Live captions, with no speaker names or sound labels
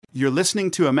You're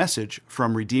listening to a message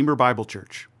from Redeemer Bible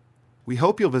Church. We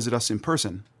hope you'll visit us in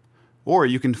person, or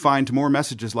you can find more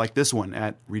messages like this one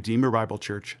at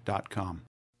redeemerbiblechurch.com.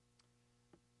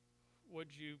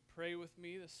 Would you pray with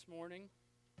me this morning?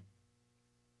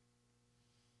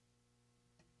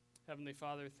 Heavenly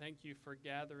Father, thank you for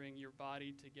gathering your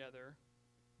body together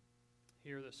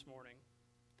here this morning.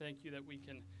 Thank you that we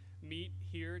can meet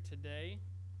here today.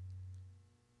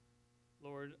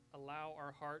 Lord, allow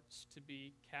our hearts to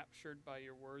be captured by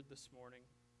your word this morning.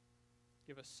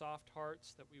 Give us soft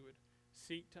hearts that we would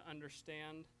seek to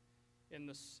understand in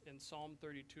Psalm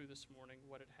 32 this morning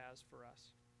what it has for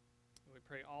us. And we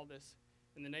pray all this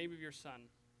in the name of your Son.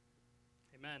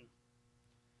 Amen.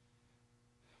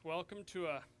 Welcome to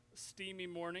a steamy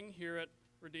morning here at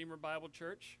Redeemer Bible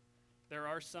Church. There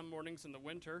are some mornings in the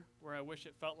winter where I wish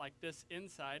it felt like this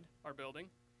inside our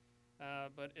building.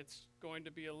 But it's going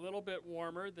to be a little bit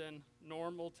warmer than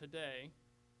normal today.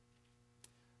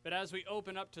 But as we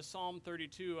open up to Psalm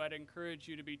 32, I'd encourage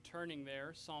you to be turning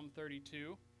there, Psalm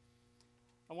 32.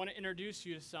 I want to introduce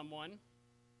you to someone.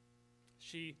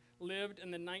 She lived in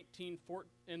the 1940s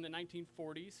in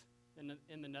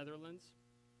the Netherlands.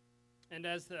 And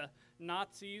as the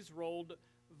Nazis rolled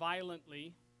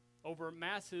violently over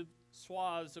massive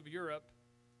swaths of Europe,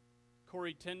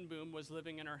 Corrie ten Boom was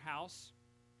living in her house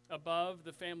above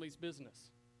the family's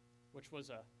business, which was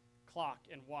a clock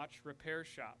and watch repair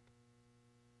shop.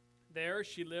 There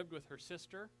she lived with her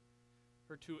sister,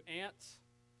 her two aunts,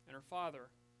 and her father.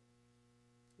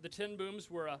 The ten Booms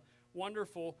were a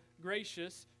wonderful,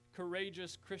 gracious,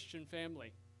 courageous Christian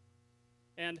family.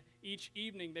 And each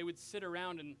evening they would sit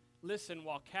around and listen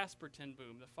while Casper ten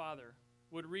Boom, the father,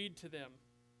 would read to them.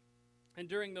 And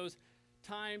during those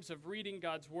times of reading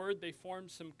God's word, they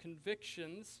formed some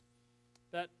convictions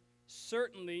that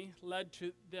certainly led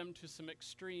to them to some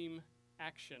extreme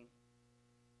action.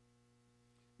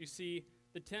 You see,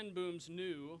 the ten Booms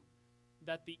knew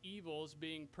that the evils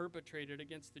being perpetrated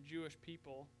against the Jewish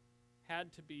people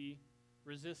had to be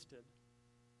resisted.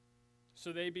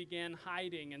 So they began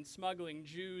hiding and smuggling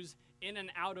Jews in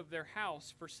and out of their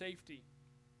house for safety.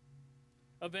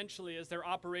 Eventually, as their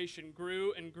operation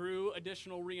grew and grew,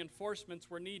 additional reinforcements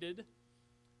were needed.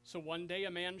 So one day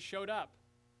a man showed up,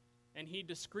 and he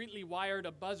discreetly wired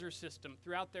a buzzer system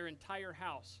throughout their entire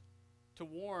house to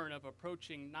warn of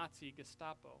approaching Nazi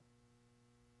Gestapo.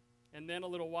 And then a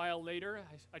little while later,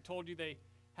 I told you they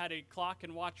had a clock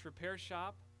and watch repair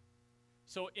shop.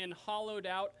 So in hollowed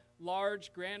out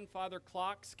large grandfather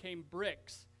clocks came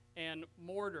bricks and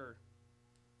mortar,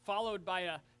 followed by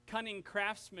a cunning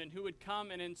craftsman who would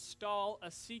come and install a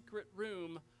secret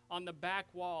room on the back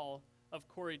wall of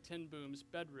Corrie ten Boom's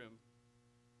bedroom.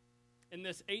 In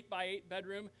this 8x8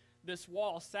 bedroom, this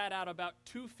wall sat out about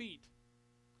 2 feet.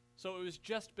 So it was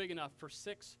just big enough for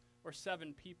 6 or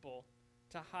 7 people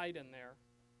to hide in there.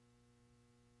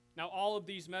 Now, all of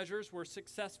these measures were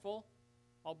successful,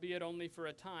 albeit only for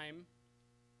a time,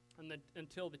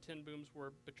 until the ten Booms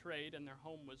were betrayed and their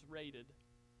home was raided.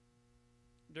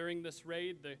 During this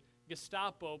raid, the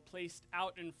Gestapo placed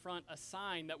out in front a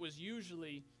sign that was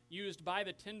usually used by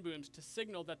the ten Booms to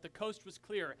signal that the coast was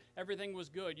clear, everything was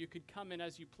good, you could come in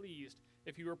as you pleased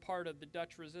if you were part of the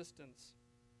Dutch resistance.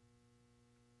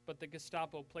 But the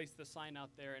Gestapo placed the sign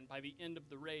out there, and by the end of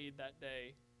the raid that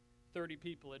day, 30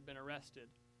 people had been arrested,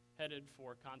 headed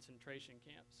for concentration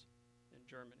camps in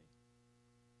Germany.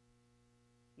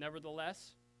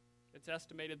 Nevertheless, it's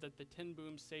estimated that the ten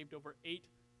Booms saved over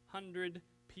 800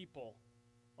 people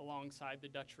alongside the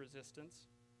Dutch resistance.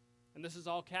 And this is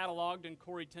all cataloged in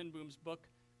Corrie ten Boom's book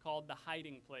called The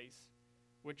Hiding Place,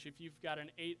 which if you've got an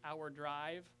 8-hour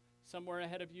drive somewhere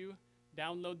ahead of you,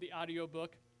 download the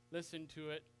audiobook, listen to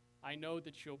it. I know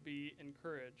that you'll be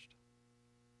encouraged.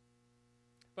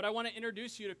 But I want to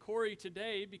introduce you to Corrie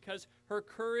today because her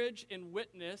courage and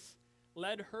witness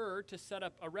led her to set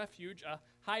up a refuge, a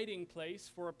hiding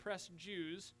place for oppressed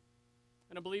Jews.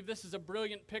 And I believe this is a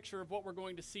brilliant picture of what we're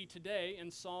going to see today in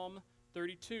Psalm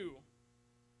 32.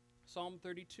 Psalm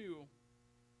 32.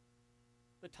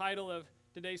 The title of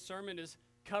today's sermon is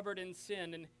Covered in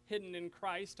Sin and Hidden in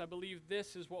Christ. I believe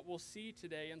this is what we'll see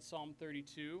today in Psalm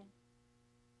 32.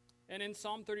 And in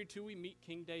Psalm 32, we meet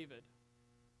King David.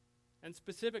 And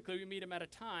specifically, we meet him at a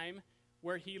time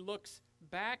where he looks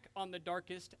back on the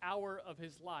darkest hour of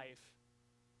his life,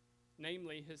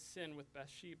 namely his sin with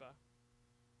Bathsheba.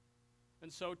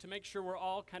 And so to make sure we're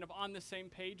all kind of on the same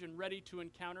page and ready to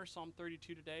encounter Psalm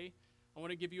 32 today, I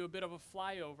want to give you a bit of a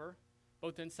flyover,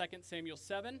 both in 2 Samuel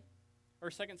 11,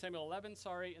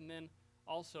 and then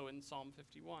also in Psalm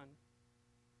 51.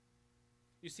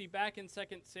 You see, back in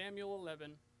 2 Samuel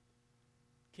 11,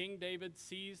 King David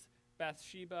sees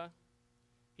Bathsheba.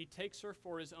 He takes her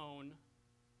for his own,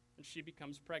 and she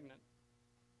becomes pregnant.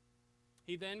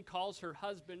 He then calls her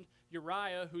husband,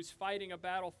 Uriah, who's fighting a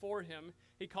battle for him.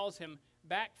 He calls him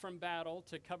back from battle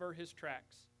to cover his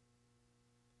tracks.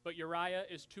 But Uriah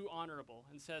is too honorable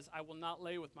and says, I will not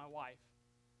lay with my wife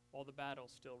while the battle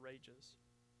still rages.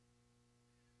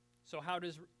 So how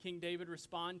does King David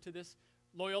respond to this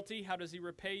loyalty? How does he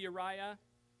repay Uriah?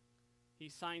 He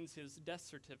signs his death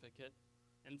certificate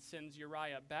and sends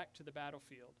Uriah back to the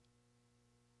battlefield.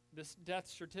 This death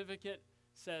certificate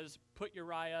says, put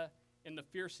Uriah in the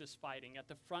fiercest fighting at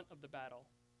the front of the battle,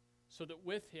 so that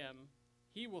with him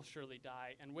he will surely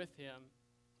die, and with him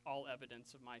all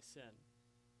evidence of my sin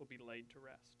will be laid to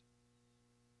rest.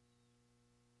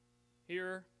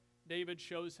 Here, David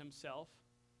shows himself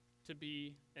to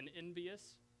be an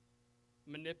envious,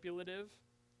 manipulative,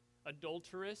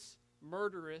 adulterous,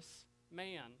 murderous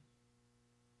man.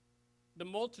 The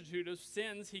multitude of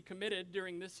sins he committed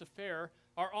during this affair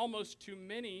are almost too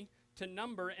many to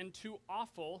number and too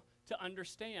awful to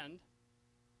understand.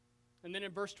 And then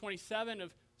in verse 27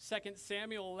 of 2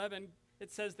 Samuel 11, it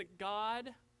says that God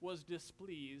was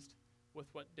displeased with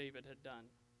what David had done.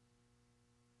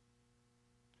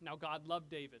 Now God loved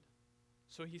David,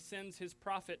 so he sends his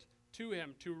prophet to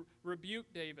him to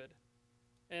rebuke David.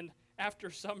 And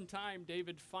after some time,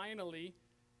 David finally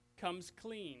comes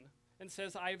clean and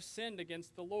says, I have sinned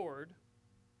against the Lord.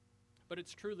 But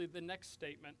it's truly the next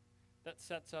statement that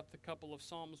sets up the couple of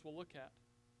Psalms we'll look at.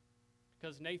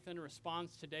 Because Nathan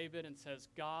responds to David and says,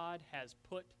 God has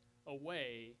put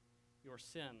away your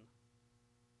sin.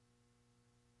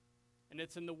 And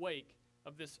it's in the wake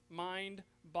of this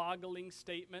mind-boggling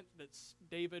statement that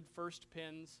David first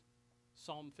pens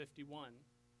Psalm 51,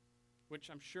 which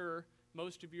I'm sure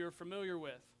most of you are familiar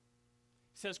with.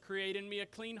 He says, create in me a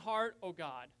clean heart, O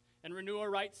God, and renew a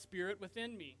right spirit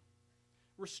within me.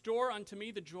 Restore unto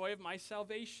me the joy of my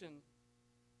salvation.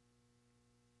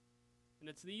 And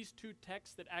it's these two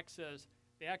texts that act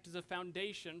as a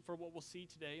foundation for what we'll see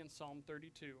today in Psalm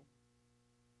 32.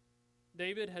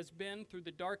 David has been through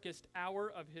the darkest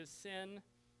hour of his sin.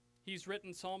 He's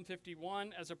written Psalm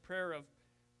 51 as a prayer of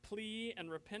plea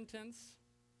and repentance.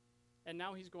 And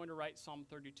now he's going to write Psalm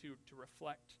 32 to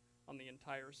reflect on the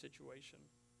entire situation.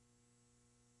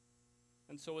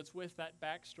 And so it's with that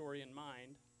backstory in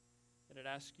mind that I'd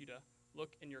ask you to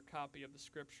look in your copy of the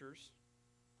Scriptures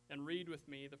and read with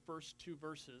me the first two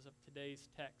verses of today's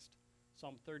text,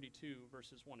 Psalm 32,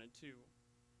 verses 1 and 2. It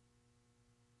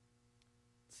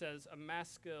says, a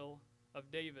maskil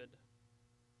of David.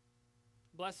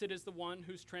 Blessed is the one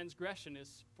whose transgression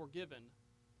is forgiven,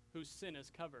 whose sin is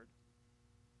covered.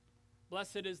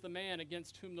 Blessed is the man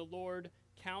against whom the Lord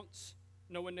counts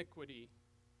no iniquity,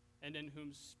 and in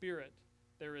whose spirit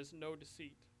there is no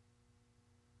deceit.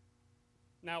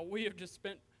 Now, we have just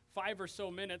spent 5 or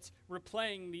so minutes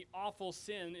replaying the awful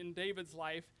sin in David's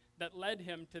life that led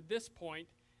him to this point,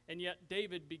 and yet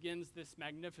David begins this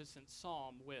magnificent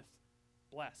psalm with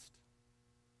blessed.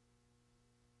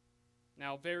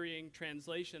 Now, varying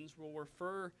translations will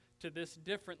refer to this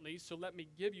differently, so let me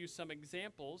give you some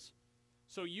examples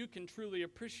so you can truly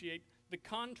appreciate the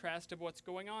contrast of what's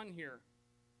going on here.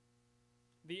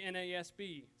 The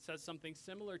NASB says something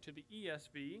similar to the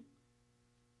ESV,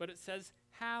 but it says,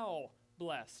 how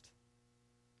blessed.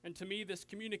 And to me, this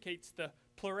communicates the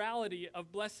plurality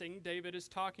of blessing David is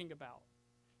talking about.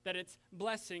 That it's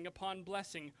blessing upon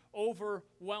blessing,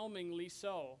 overwhelmingly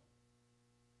so.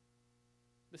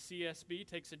 The CSB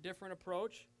takes a different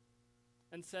approach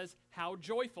and says, how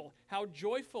joyful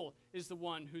is the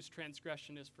one whose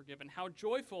transgression is forgiven. How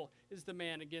joyful is the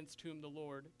man against whom the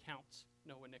Lord counts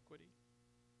no iniquity.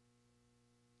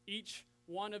 Each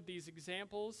one of these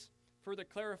examples further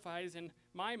clarifies in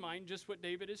my mind just what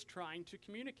David is trying to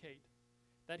communicate,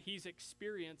 that he's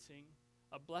experiencing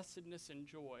a blessedness and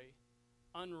joy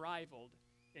unrivaled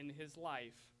in his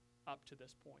life up to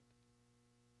this point.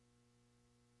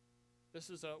 This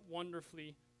is a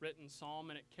wonderfully written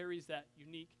psalm, and it carries that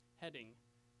unique heading,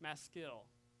 maskil.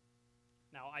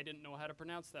 Now, I didn't know how to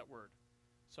pronounce that word,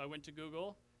 so I went to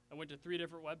Google, I went to 3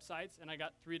 different websites, and I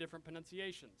got 3 different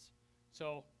pronunciations.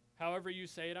 So, however you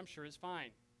say it, I'm sure is fine.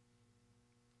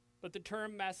 But the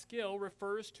term maskil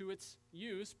refers to its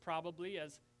use probably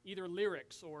as either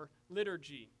lyrics or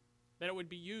liturgy, that it would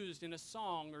be used in a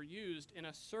song or used in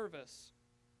a service.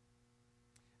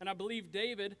 And I believe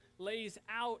David lays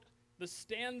out the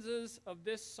stanzas of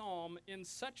this psalm in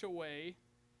such a way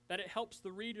that it helps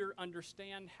the reader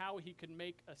understand how he could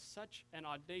make such an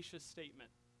audacious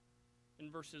statement in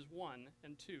verses 1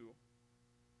 and 2.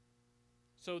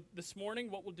 So this morning,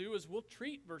 what we'll do is we'll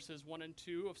treat verses 1 and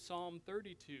 2 of Psalm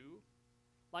 32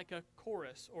 like a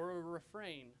chorus or a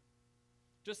refrain,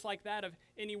 just like that of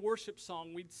any worship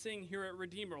song we'd sing here at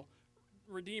Redeemer.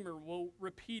 We'll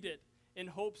repeat it in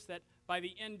hopes that by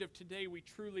the end of today we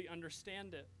truly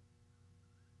understand it.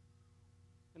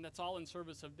 And that's all in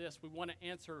service of this. We want to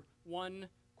answer one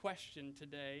question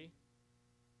today.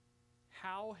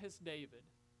 How has David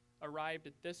arrived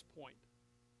at this point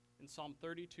in Psalm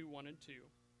 32, 1 and 2,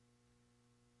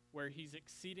 where he's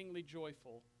exceedingly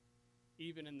joyful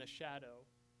even in the shadow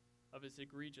of his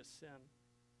egregious sin?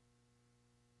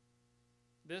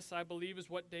 This, I believe,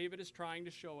 is what David is trying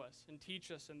to show us and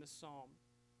teach us in this psalm.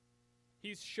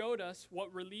 He's showed us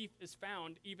what relief is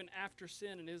found even after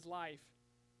sin in his life.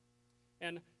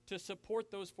 And to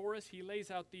support those for us, he lays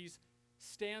out these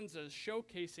stanzas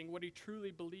showcasing what he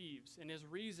truly believes and his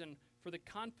reason for the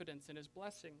confidence in his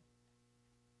blessing.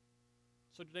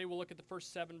 So today we'll look at the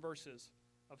first 7 verses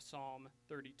of Psalm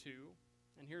 32.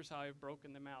 And here's how I've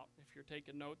broken them out. If you're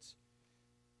taking notes,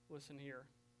 listen here.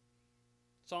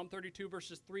 Psalm 32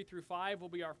 verses 3 through 5 will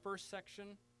be our first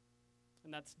section.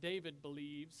 And that's David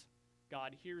believes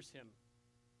God hears him.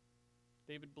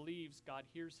 David believes God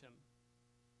hears him.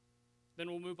 Then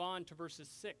we'll move on to verses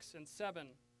 6 and 7. And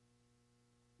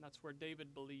that's where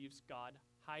David believes God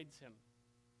hides him.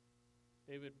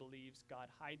 David believes God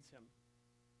hides him.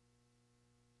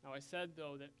 Now I said,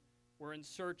 though, that we're in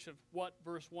search of what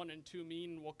verse 1 and 2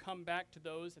 mean. We'll come back to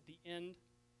those at the end.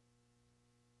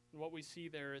 And what we see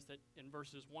there is that in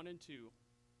verses 1 and 2,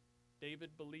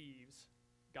 David believes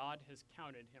God has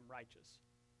counted him righteous.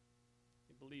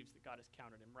 He believes that God has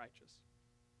counted him righteous.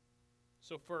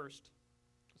 So first,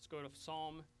 let's go to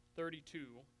Psalm 32,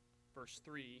 verse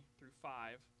 3 through 5,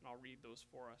 and I'll read those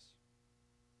for us.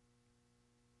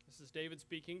 This is David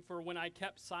speaking. For when I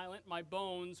kept silent, my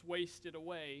bones wasted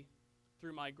away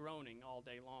through my groaning all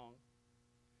day long.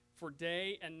 For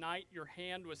day and night your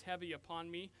hand was heavy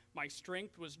upon me. My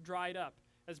strength was dried up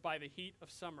as by the heat of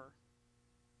summer.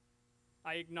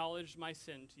 I acknowledged my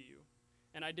sin to you,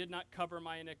 and I did not cover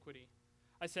my iniquity.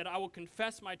 I said, I will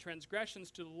confess my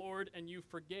transgressions to the Lord, and you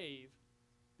forgave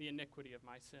the iniquity of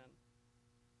my sin.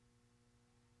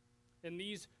 In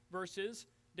these verses,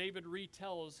 David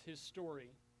retells his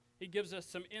story. He gives us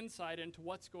some insight into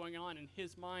what's going on in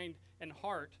his mind and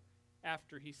heart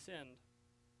after he sinned.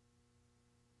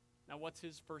 Now, what's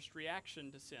his first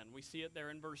reaction to sin? We see it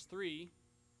there in verse 3.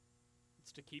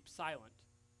 It's to keep silent.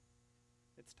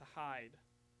 It's to hide.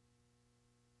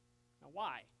 Now,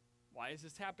 why? Why is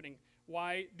this happening?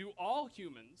 Why do all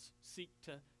humans seek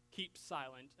to keep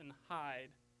silent and hide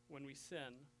when we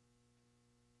sin?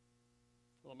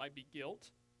 Well, it might be guilt.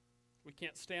 We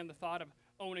can't stand the thought of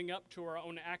owning up to our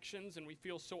own actions, and we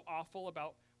feel so awful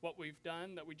about what we've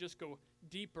done that we just go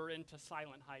deeper into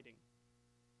silent hiding.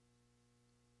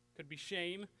 Could be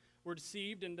shame. We're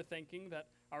deceived into thinking that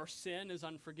our sin is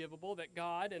unforgivable, that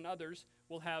God and others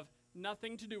will have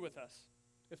nothing to do with us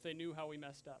if they knew how we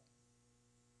messed up.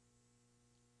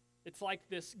 It's like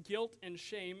this guilt and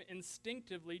shame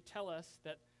instinctively tell us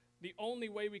that the only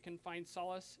way we can find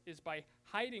solace is by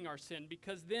hiding our sin,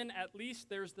 because then at least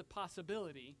there's the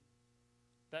possibility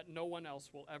that no one else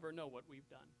will ever know what we've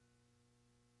done.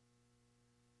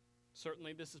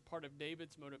 Certainly this is part of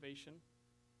David's motivation.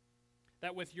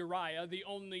 That with Uriah, the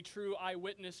only true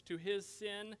eyewitness to his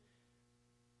sin,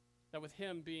 that with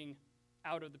him being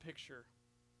out of the picture,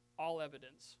 all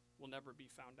evidence will never be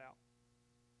found out.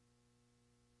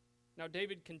 Now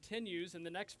David continues in the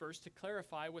next verse to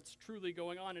clarify what's truly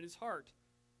going on in his heart.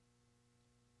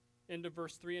 Into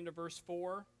verse 3, into verse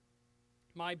 4,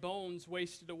 my bones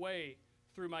wasted away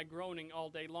through my groaning all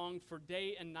day long, for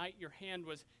day and night your hand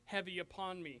was heavy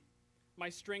upon me. My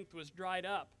strength was dried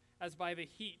up as by the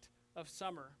heat of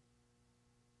summer.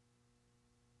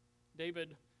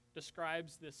 David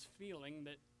describes this feeling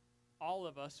that all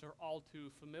of us are all too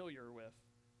familiar with.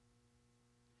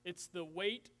 It's the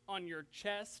weight on your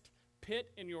chest,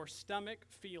 pit in your stomach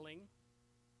feeling,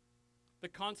 the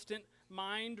constant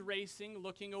mind racing,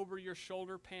 looking over your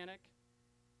shoulder panic.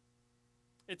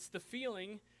 It's the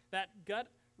feeling, that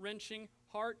gut-wrenching,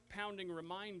 heart-pounding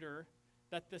reminder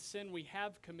that the sin we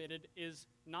have committed is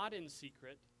not in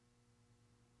secret,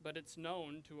 but it's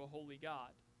known to a holy God.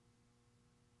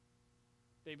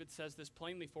 David says this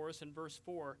plainly for us in verse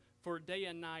 4, for day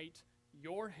and night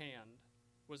your hand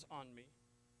was on me.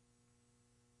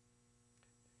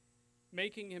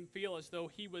 Making him feel as though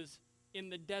he was in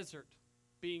the desert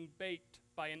being baked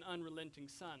by an unrelenting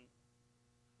sun,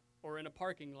 or in a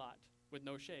parking lot with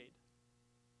no shade.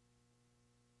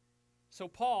 So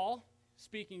Paul,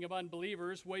 speaking of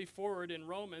unbelievers, way forward in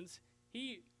Romans,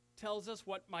 he tells us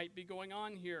what might be going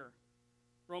on here.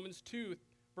 Romans 2,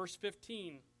 verse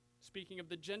 15, speaking of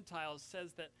the Gentiles,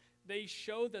 says that they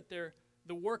show that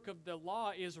the work of the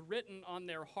law is written on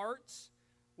their hearts,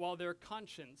 while their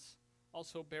conscience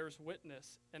also bears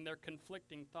witness, and their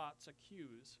conflicting thoughts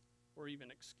accuse or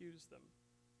even excuse them.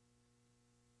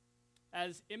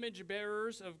 As image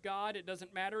bearers of God, it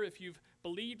doesn't matter if you've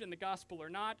believed in the gospel or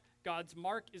not. God's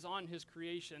mark is on his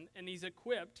creation, and he's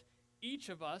equipped each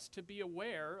of us to be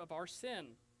aware of our sin.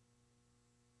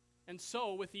 And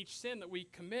so, with each sin that we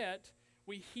commit,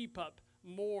 we heap up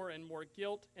more and more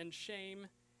guilt and shame,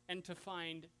 and to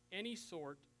find any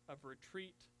sort of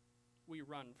retreat, we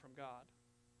run from God.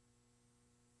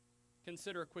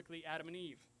 Consider quickly Adam and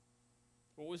Eve.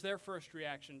 What was their first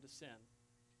reaction to sin?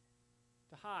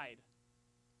 To hide,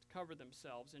 to cover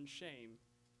themselves in shame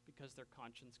because their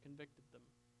conscience convicted them.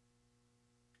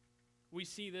 We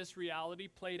see this reality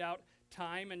played out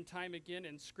time and time again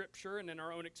in Scripture and in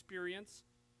our own experience.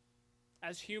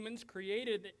 As humans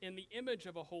created in the image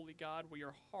of a holy God, we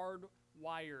are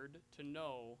hardwired to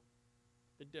know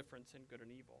the difference in good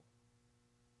and evil.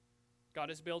 God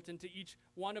has built into each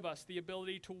one of us the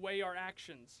ability to weigh our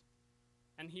actions,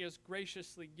 and he has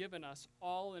graciously given us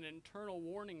all an internal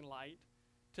warning light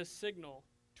to signal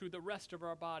to the rest of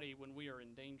our body when we are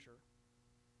in danger.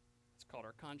 It's called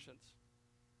our conscience.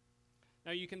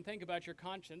 Now, you can think about your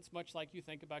conscience much like you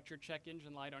think about your check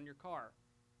engine light on your car.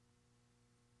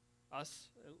 A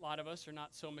lot of us are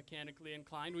not so mechanically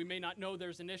inclined. We may not know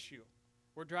there's an issue.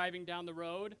 We're driving down the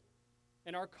road,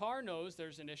 and our car knows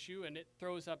there's an issue, and it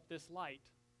throws up this light.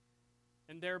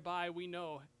 And thereby we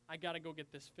know, I got to go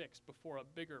get this fixed before a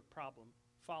bigger problem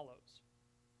follows.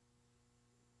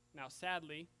 Now,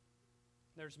 sadly,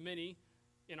 there's many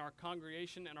in our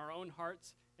congregation and our own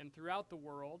hearts and throughout the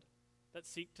world that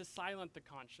seek to silence the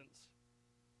conscience.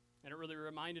 And it really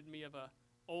reminded me of a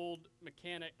old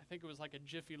mechanic, I think it was like a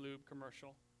Jiffy Lube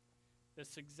commercial.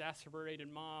 This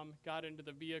exasperated mom got into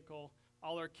the vehicle,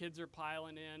 all her kids are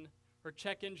piling in, her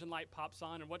check engine light pops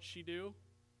on, and what's she do?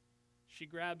 She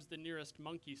grabs the nearest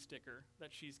monkey sticker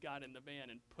that she's got in the van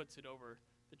and puts it over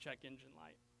the check engine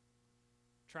light,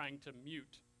 trying to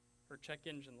mute her check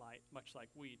engine light, much like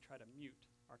we try to mute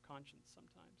our conscience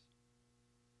sometimes.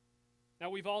 Now,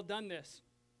 we've all done this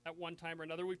at one time or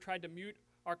another. We've tried to mute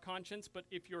our conscience, but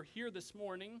if you're here this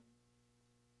morning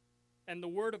and the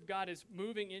Word of God is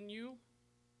moving in you,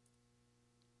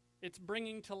 it's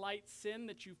bringing to light sin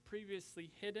that you've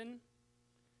previously hidden.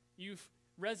 You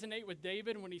resonate with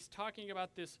David when he's talking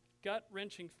about this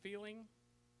gut-wrenching feeling,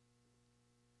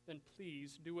 then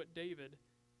please do what David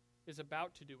is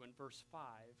about to do in verse 5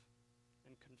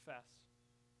 and confess.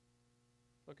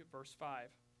 Look at verse 5.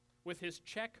 With his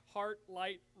check heart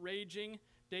light raging,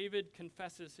 David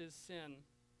confesses his sin.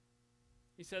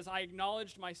 He says, I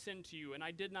acknowledged my sin to you, and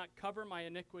I did not cover my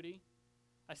iniquity.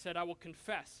 I said, I will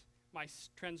confess my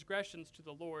transgressions to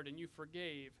the Lord, and you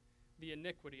forgave the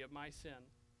iniquity of my sin.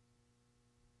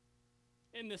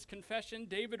 In this confession,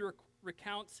 David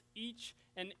recounts each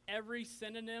and every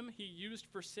synonym he used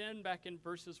for sin back in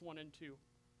verses 1 and 2.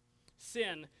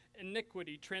 Sin,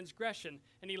 iniquity, transgression,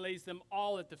 and he lays them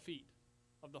all at the feet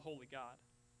of the holy God.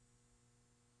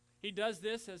 He does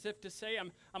this as if to say,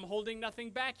 I'm holding nothing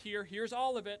back here. Here's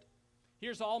all of it.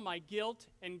 Here's all my guilt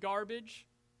and garbage.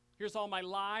 Here's all my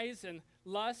lies and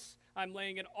lusts. I'm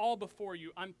laying it all before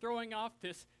you. I'm throwing off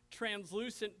this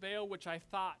translucent veil which I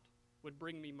thought would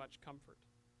bring me much comfort.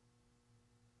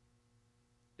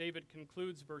 David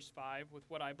concludes verse 5 with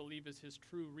what I believe is his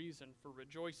true reason for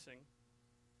rejoicing.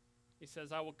 He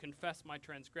says, I will confess my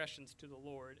transgressions to the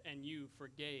Lord, and you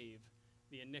forgave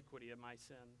the iniquity of my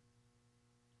sin.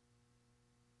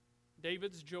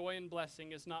 David's joy and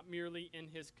blessing is not merely in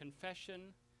his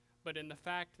confession, but in the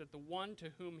fact that the one to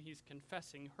whom he's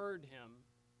confessing heard him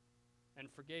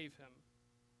and forgave him.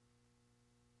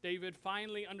 David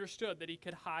finally understood that he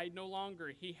could hide no longer.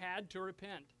 He had to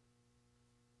repent.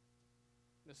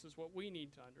 This is what we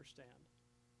need to understand,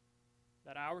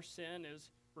 that our sin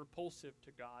is repulsive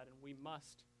to God, and we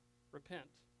must repent.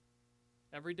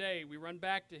 Every day we run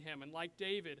back to him, and like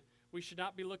David, we should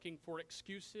not be looking for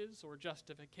excuses or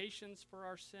justifications for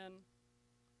our sin,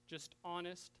 just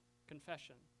honest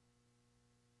confession.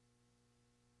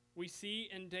 We see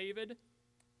in David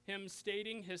him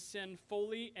stating his sin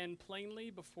fully and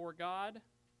plainly before God,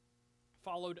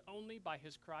 followed only by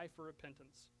his cry for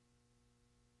repentance.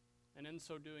 And in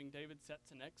so doing, David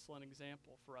sets an excellent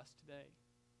example for us today,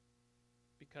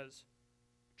 because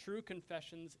true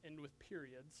confessions end with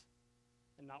periods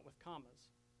and not with commas.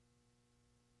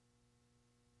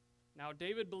 Now,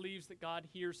 David believes that God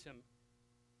hears him,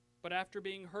 But after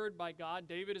being heard by God,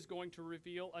 David is going to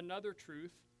reveal another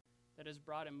truth that has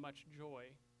brought him much joy.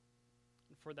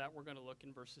 And for that, we're going to look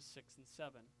in verses 6 and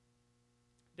 7.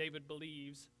 David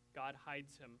believes God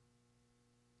hides him.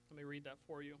 Let me read that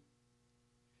for you.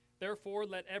 Therefore,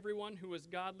 let everyone who is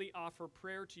godly offer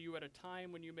prayer to you at a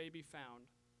time when you may be found.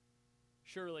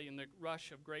 Surely in the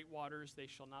rush of great waters they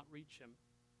shall not reach him.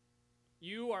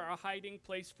 You are a hiding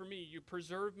place for me. You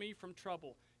preserve me from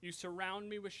trouble. You surround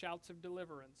me with shouts of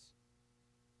deliverance.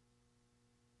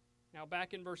 Now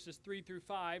back in verses 3 through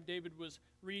 5, David was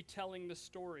retelling the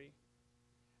story.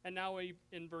 And now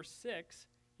in verse 6,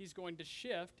 he's going to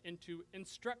shift into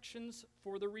instructions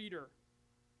for the reader.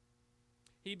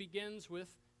 He begins with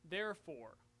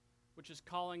therefore, which is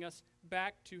calling us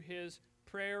back to his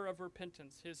prayer of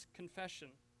repentance, his confession,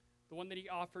 the one that he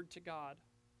offered to God.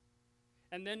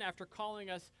 And then after calling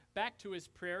us back to his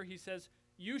prayer, he says,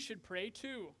 you should pray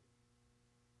too.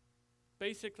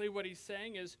 Basically what he's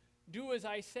saying is, do as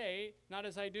I say, not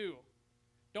as I do.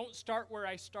 Don't start where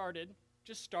I started,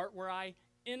 just start where I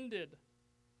ended.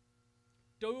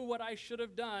 Do what I should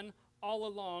have done all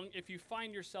along. If you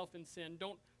find yourself in sin,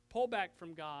 don't pull back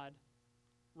from God.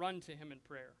 Run to him in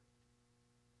prayer.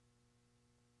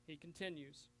 He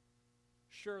continues,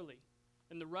 surely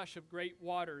in the rush of great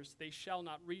waters they shall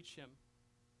not reach him.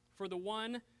 For the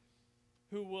one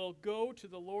who will go to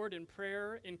the Lord in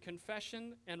prayer, in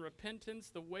confession and repentance,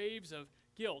 the waves of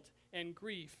guilt and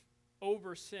grief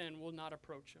over sin will not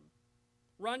approach him.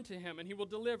 Run to him and he will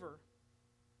deliver.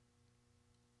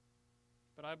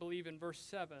 But I believe in verse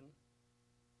 7,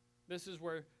 this is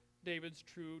where David's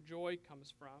true joy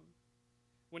comes from.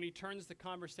 When he turns the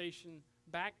conversation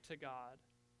back to God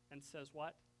and says,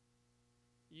 what?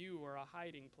 You are a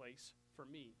hiding place for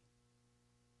me.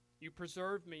 You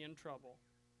preserve me in trouble.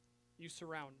 You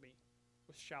surround me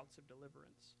with shouts of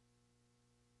deliverance.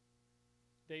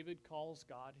 David calls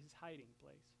God his hiding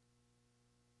place.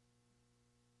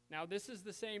 Now, this is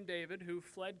the same David who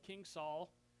fled King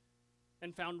Saul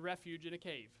and found refuge in a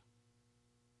cave.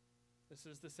 This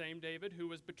is the same David who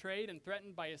was betrayed and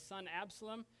threatened by his son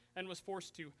Absalom and was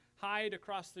forced to hide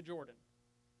across the Jordan.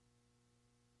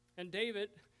 And David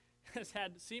has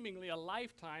had seemingly a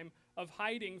lifetime of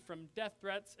hiding from death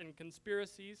threats and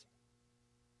conspiracies.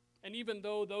 And even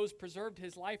though those preserved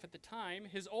his life at the time,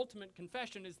 his ultimate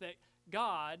confession is that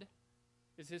God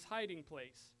is his hiding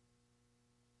place.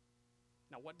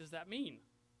 Now, what does that mean?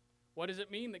 What does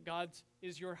it mean that God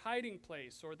is your hiding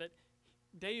place, or that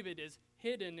David is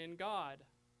hidden in God?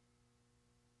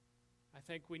 I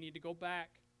think we need to go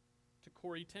back to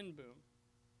Corrie ten Boom.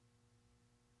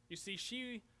 You see,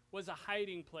 she was a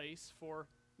hiding place for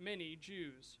many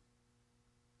Jews,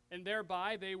 and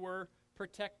thereby they were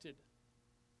protected.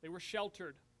 They were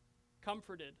sheltered,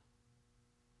 comforted.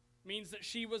 It means that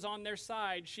she was on their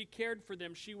side. She cared for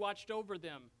them. She watched over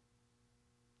them.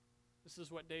 This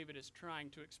is what David is trying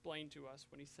to explain to us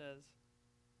when he says,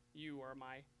 you are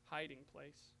my hiding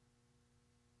place.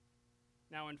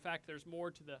 Now, in fact, there's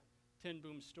more to the Ten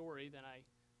Boom story than I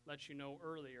let you know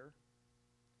earlier.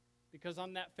 Because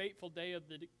on that fateful day of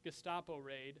the Gestapo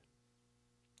raid,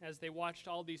 as they watched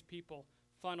all these people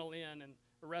funnel in and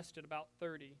arrested about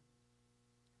 30,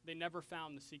 they never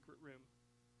found the secret room.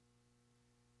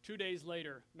 2 days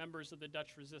later, members of the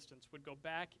Dutch resistance would go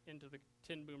back into the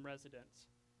Ten Boom residence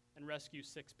and rescue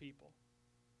 6 people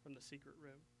from the secret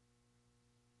room.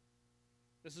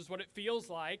 This is what it feels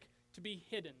like to be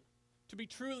hidden, to be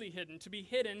truly hidden, to be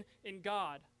hidden in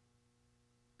God.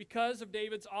 Because of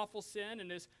David's awful sin and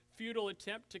his futile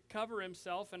attempt to cover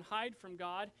himself and hide from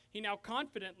God, he now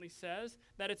confidently says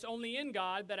that it's only in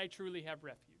God that I truly have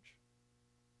refuge.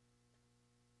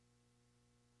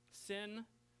 Sin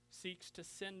seeks to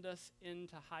send us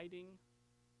into hiding,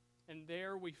 and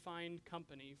there we find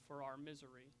company for our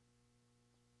misery.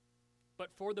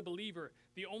 But for the believer,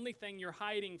 the only thing you're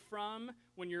hiding from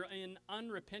when you're in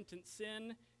unrepentant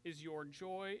sin is your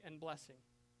joy and blessing.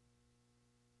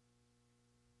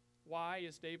 Why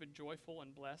is David joyful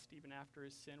and blessed even after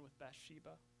his sin with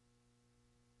Bathsheba?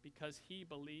 Because he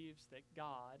believes that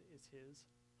God is his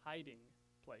hiding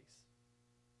place.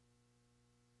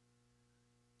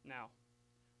 Now,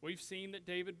 we've seen that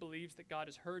David believes that God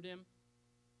has heard him,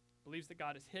 believes that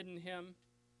God has hidden him.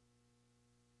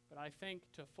 But I think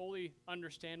to fully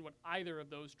understand what either of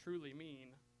those truly mean,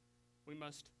 we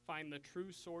must find the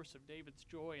true source of David's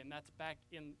joy, and that's back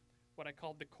in what I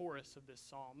called the chorus of this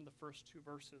psalm, the first 2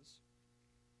 verses.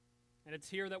 And it's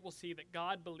here that we'll see that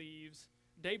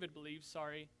David believes,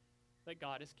 that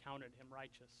God has counted him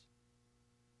righteous.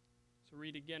 So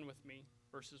read again with me,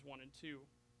 verses 1 and 2.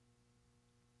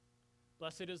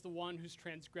 Blessed is the one whose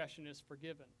transgression is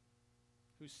forgiven,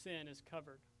 whose sin is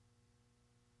covered.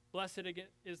 Blessed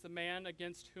is the man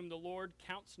against whom the Lord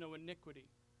counts no iniquity,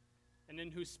 and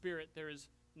in whose spirit there is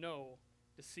no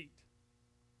deceit.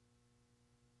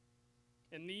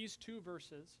 In these two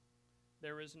verses,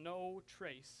 there is no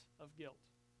trace of guilt.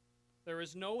 There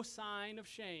is no sign of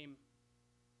shame.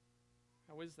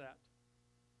 How is that?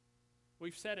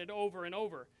 We've said it over and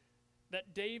over,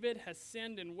 that David has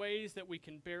sinned in ways that we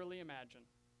can barely imagine.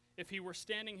 If he were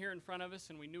standing here in front of us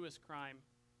and we knew his crime,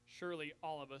 surely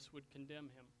all of us would condemn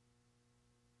him.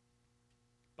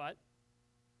 But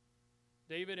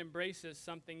David embraces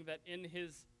something that in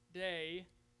his day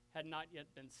had not yet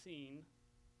been seen.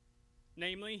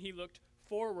 Namely, he looked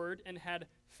forward and had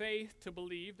faith to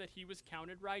believe that he was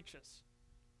counted righteous.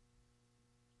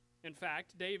 In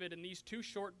fact, David, in these two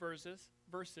short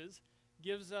verses,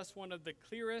 gives us one of the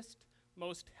clearest,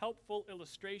 most helpful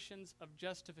illustrations of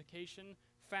justification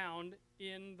found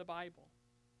in the Bible.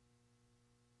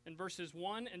 In verses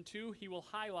 1 and 2, he will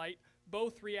highlight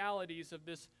both realities of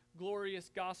this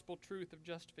glorious gospel truth of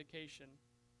justification.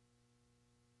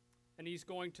 And he's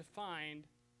going to find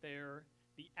there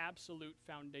the absolute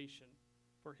foundation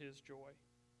for his joy.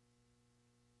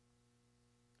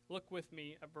 Look with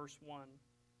me at verse 1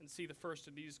 and see the first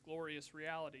of these glorious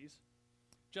realities.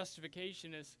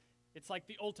 Justification it's like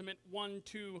the ultimate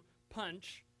 1-2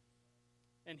 punch.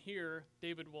 And here,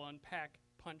 David will unpack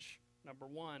punch number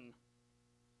 1.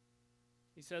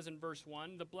 He says in verse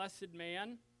 1, the blessed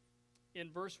man in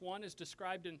verse 1 is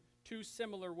described in two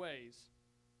similar ways.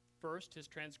 First, his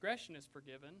transgression is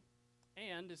forgiven,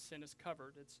 and his sin is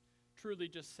covered. It's truly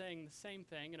just saying the same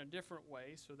thing in a different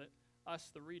way so that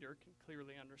us, the reader, can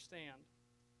clearly understand.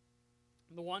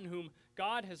 The one whom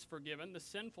God has forgiven, the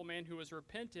sinful man who has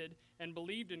repented and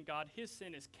believed in God, his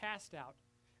sin is cast out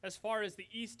as far as the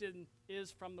east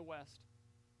is from the west.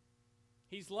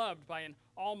 He's loved by an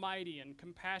almighty and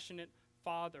compassionate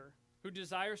Father who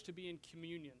desires to be in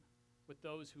communion with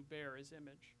those who bear his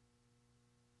image.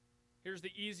 Here's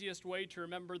the easiest way to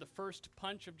remember the first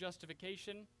punch of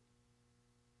justification.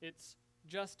 It's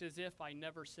just as if I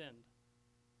never sinned.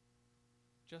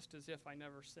 Just as if I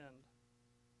never sinned.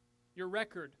 Your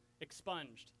record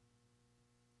expunged.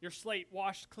 Your slate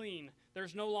washed clean.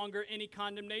 There's no longer any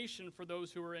condemnation for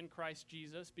those who are in Christ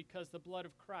Jesus because the blood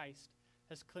of Christ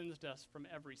has cleansed us from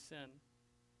every sin.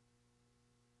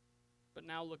 But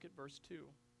now look at verse 2.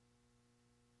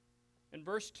 In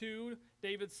verse 2,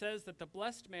 David says that the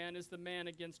blessed man is the man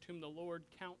against whom the Lord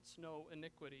counts no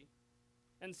iniquity.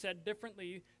 And said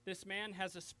differently, this man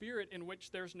has a spirit in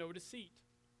which there's no deceit.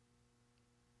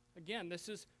 Again, this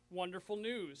is wonderful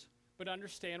news, but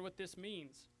understand what this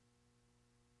means.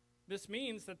 This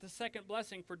means that the second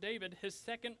blessing for David, his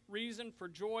second reason for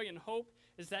joy and hope,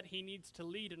 is that he needs to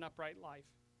lead an upright life.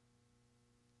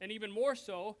 And even more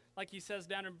so, like he says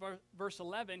down in verse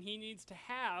 11, he needs to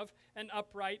have an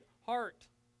upright heart.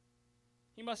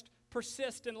 He must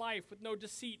persist in life with no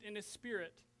deceit in his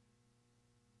spirit.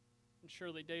 And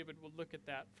surely David would look at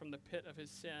that from the pit of his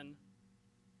sin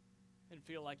and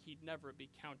feel like he'd never be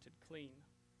counted clean.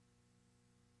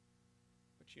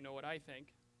 But you know what I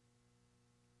think?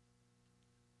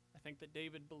 I think that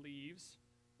David believes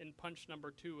in punch number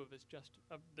 2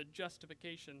 of the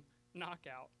justification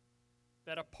knockout,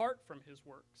 that apart from his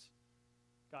works,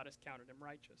 God has counted him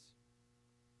righteous.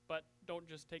 But don't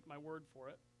just take my word for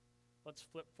it. Let's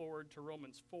flip forward to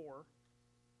Romans 4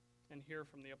 and hear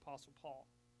from the Apostle Paul.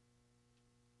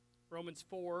 Romans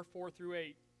 4, 4 through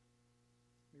 8.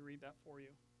 Let me read that for you.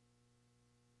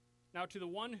 Now to the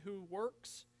one who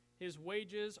works, his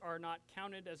wages are not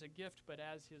counted as a gift, but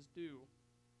as his due.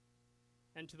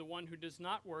 And to the one who does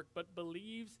not work, but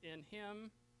believes in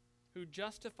him who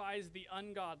justifies the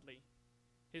ungodly,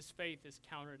 his faith is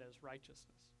counted as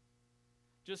righteousness.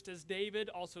 Just as David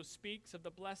also speaks of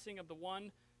the blessing of the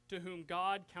one to whom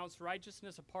God counts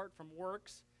righteousness apart from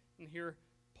works, and here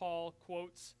Paul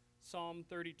quotes Psalm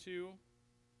 32.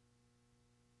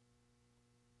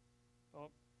 Oh,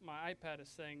 my iPad is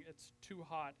saying it's too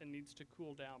hot and needs to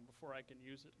cool down before I can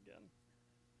use it again.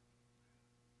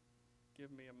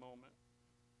 Give me a moment.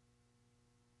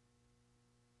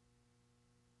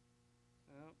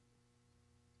 Oh,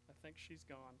 I think she's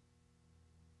gone.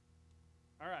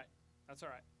 All right, that's all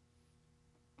right.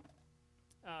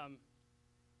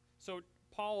 So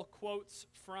Paul quotes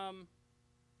from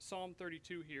Psalm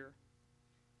 32 here.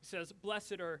 He says,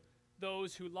 "Blessed are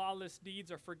those whose lawless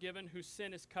deeds are forgiven, whose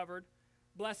sin is covered.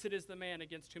 Blessed is the man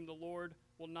against whom the Lord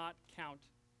will not count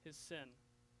his sin."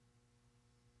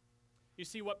 You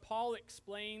see, what Paul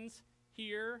explains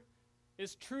here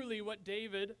is truly what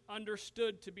David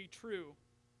understood to be true.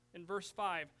 In verse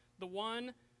 5, the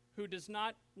one who does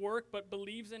not work but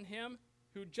believes in him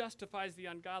who justifies the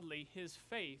ungodly, his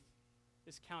faith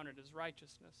is counted as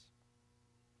righteousness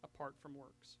apart from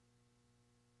works.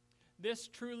 This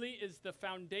truly is the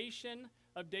foundation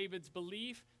of David's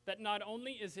belief that not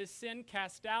only is his sin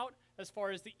cast out as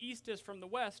far as the east is from the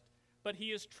west, but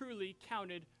he is truly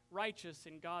counted righteous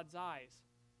in God's eyes.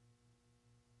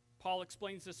 Paul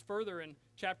explains this further in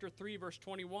chapter 3, verse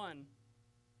 21.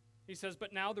 He says,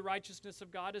 "But now the righteousness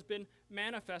of God has been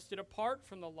manifested apart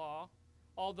from the law,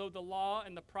 although the law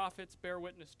and the prophets bear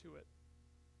witness to it.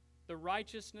 The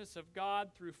righteousness of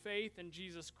God through faith in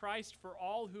Jesus Christ for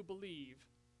all who believe,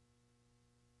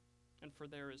 and for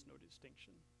there is no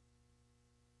distinction."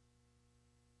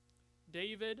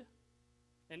 David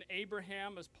and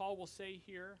Abraham, as Paul will say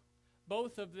here,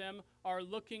 both of them are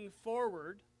looking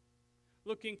forward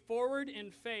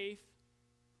in faith,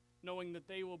 knowing that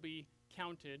they will be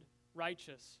counted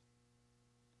righteous.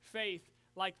 Faith,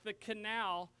 like the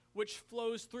canal which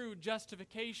flows through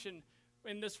justification,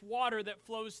 and this water that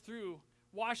flows through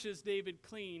washes David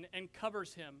clean and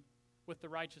covers him with the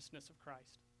righteousness of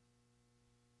Christ.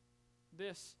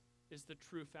 This is the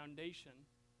true foundation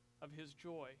of his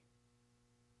joy.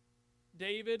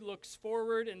 David looks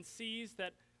forward and sees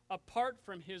that apart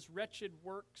from his wretched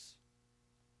works,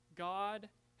 God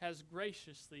has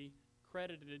graciously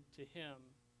credited to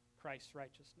him Christ's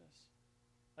righteousness,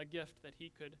 a gift that he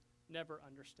could never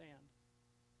understand.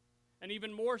 And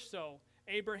even more so,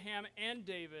 Abraham and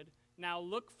David now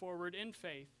look forward in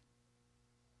faith,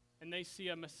 and they see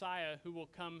a Messiah who will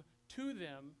come to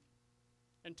them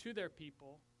and to their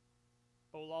people,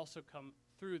 but will also come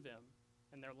through them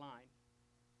and their line.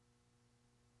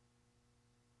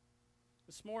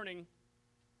 This morning,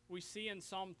 we see in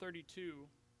Psalm 32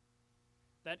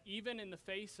 that even in the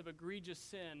face of egregious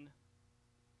sin,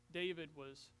 David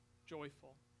was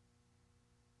joyful.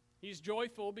 He's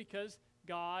joyful because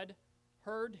God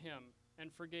heard him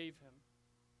and forgave him.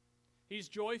 He's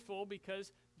joyful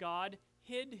because God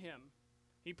hid him.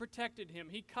 He protected him.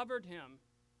 He covered him.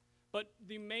 But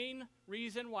the main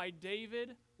reason why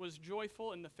David was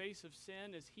joyful in the face of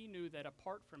sin is he knew that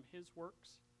apart from his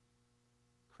works,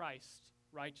 Christ's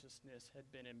righteousness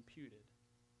had been imputed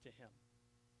to him.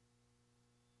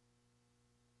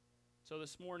 So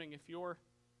this morning, if you're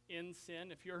in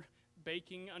sin, if you're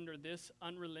baking under this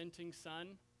unrelenting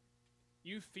sun,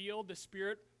 you feel the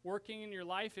Spirit working in your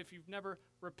life, if you've never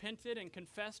repented and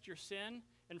confessed your sin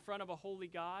in front of a holy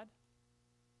God,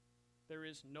 there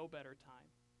is no better time.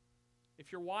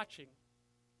 If you're watching,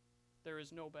 there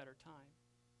is no better time.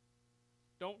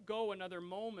 Don't go another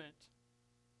moment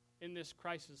in this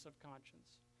crisis of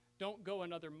conscience. Don't go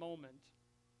another moment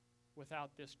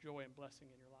without this joy and blessing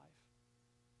in your life.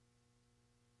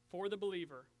 For the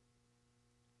believer,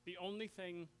 the only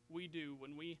thing we do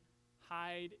when we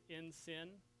hide in sin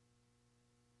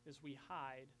is we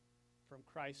hide from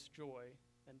Christ's joy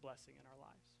and blessing in our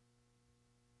lives.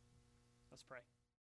 Let's pray.